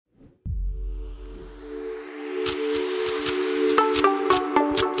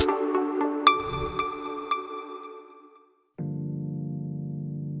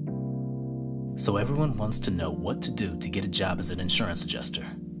So everyone wants to know what to do to get a job as an insurance adjuster.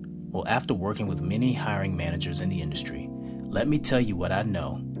 Well, after working with many hiring managers in the industry, let me tell you what I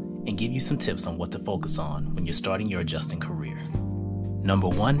know and give you some tips on what to focus on when you're starting your adjusting career. Number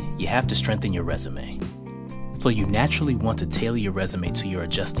one, you have to strengthen your resume. So you naturally want to tailor your resume to your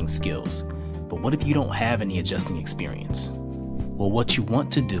adjusting skills, but what if you don't have any adjusting experience? Well, what you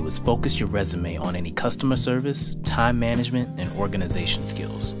want to do is focus your resume on any customer service, time management, and organization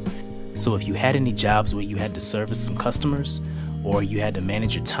skills. So if you had any jobs where you had to service some customers or you had to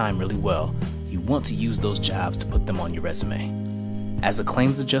manage your time really well, you want to use those jobs to put them on your resume. As a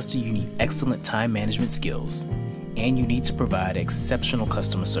claims adjuster, you need excellent time management skills and you need to provide exceptional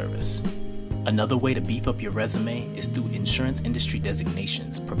customer service. Another way to beef up your resume is through insurance industry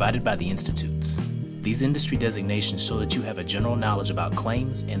designations provided by the institutes. These industry designations show that you have a general knowledge about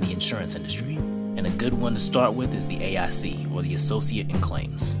claims and the insurance industry, and a good one to start with is the AIC, or the Associate in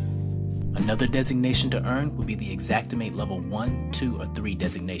Claims. Another designation to earn would be the Xactimate Level 1, 2, or 3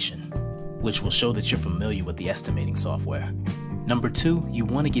 designation, which will show that you're familiar with the estimating software. Number 2, you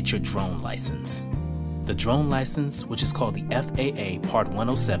want to get your drone license. The drone license, which is called the FAA Part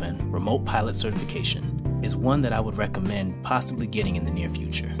 107 Remote Pilot Certification, is one that I would recommend possibly getting in the near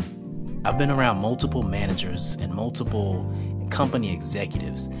future. I've been around multiple managers and multiple company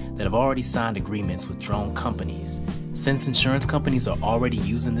executives that have already signed agreements with drone companies. Since insurance companies are already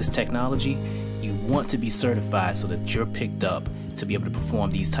using this technology, you want to be certified so that you're picked up to be able to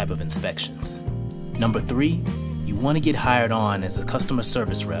perform these type of inspections. Number 3, you want to get hired on as a customer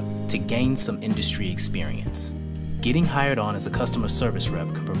service rep to gain some industry experience. Getting hired on as a customer service rep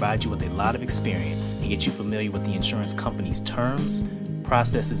can provide you with a lot of experience and get you familiar with the insurance company's terms,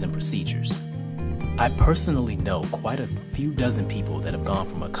 processes, and procedures. I personally know quite a few dozen people that have gone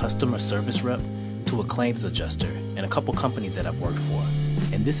from a customer service rep to a claims adjuster in a couple companies that I've worked for.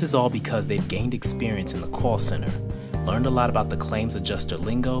 And this is all because they've gained experience in the call center, learned a lot about the claims adjuster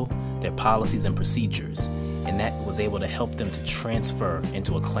lingo, their policies and procedures, and that was able to help them to transfer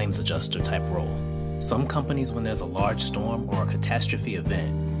into a claims adjuster type role. Some companies, when there's a large storm or a catastrophe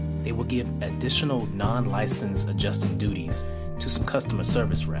event, they will give additional non-licensed adjusting duties to some customer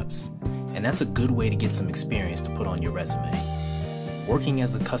service reps. And that's a good way to get some experience to put on your resume. Working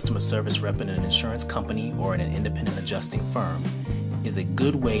as a customer service rep in an insurance company or in an independent adjusting firm is a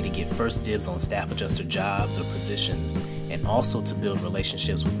good way to get first dibs on staff adjuster jobs or positions, and also to build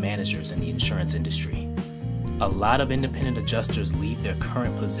relationships with managers in the insurance industry. A lot of independent adjusters leave their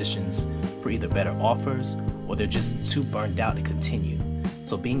current positions for either better offers or they're just too burned out to continue.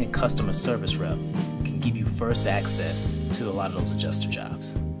 So being a customer service rep can give you first access to a lot of those adjuster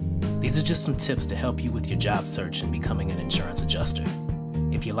jobs. These are just some tips to help you with your job search and becoming an insurance adjuster.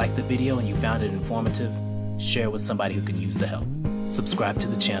 If you liked the video and you found it informative, share it with somebody who can use the help. Subscribe to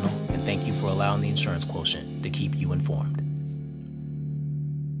the channel, and thank you for allowing the Insurance Quotient to keep you informed.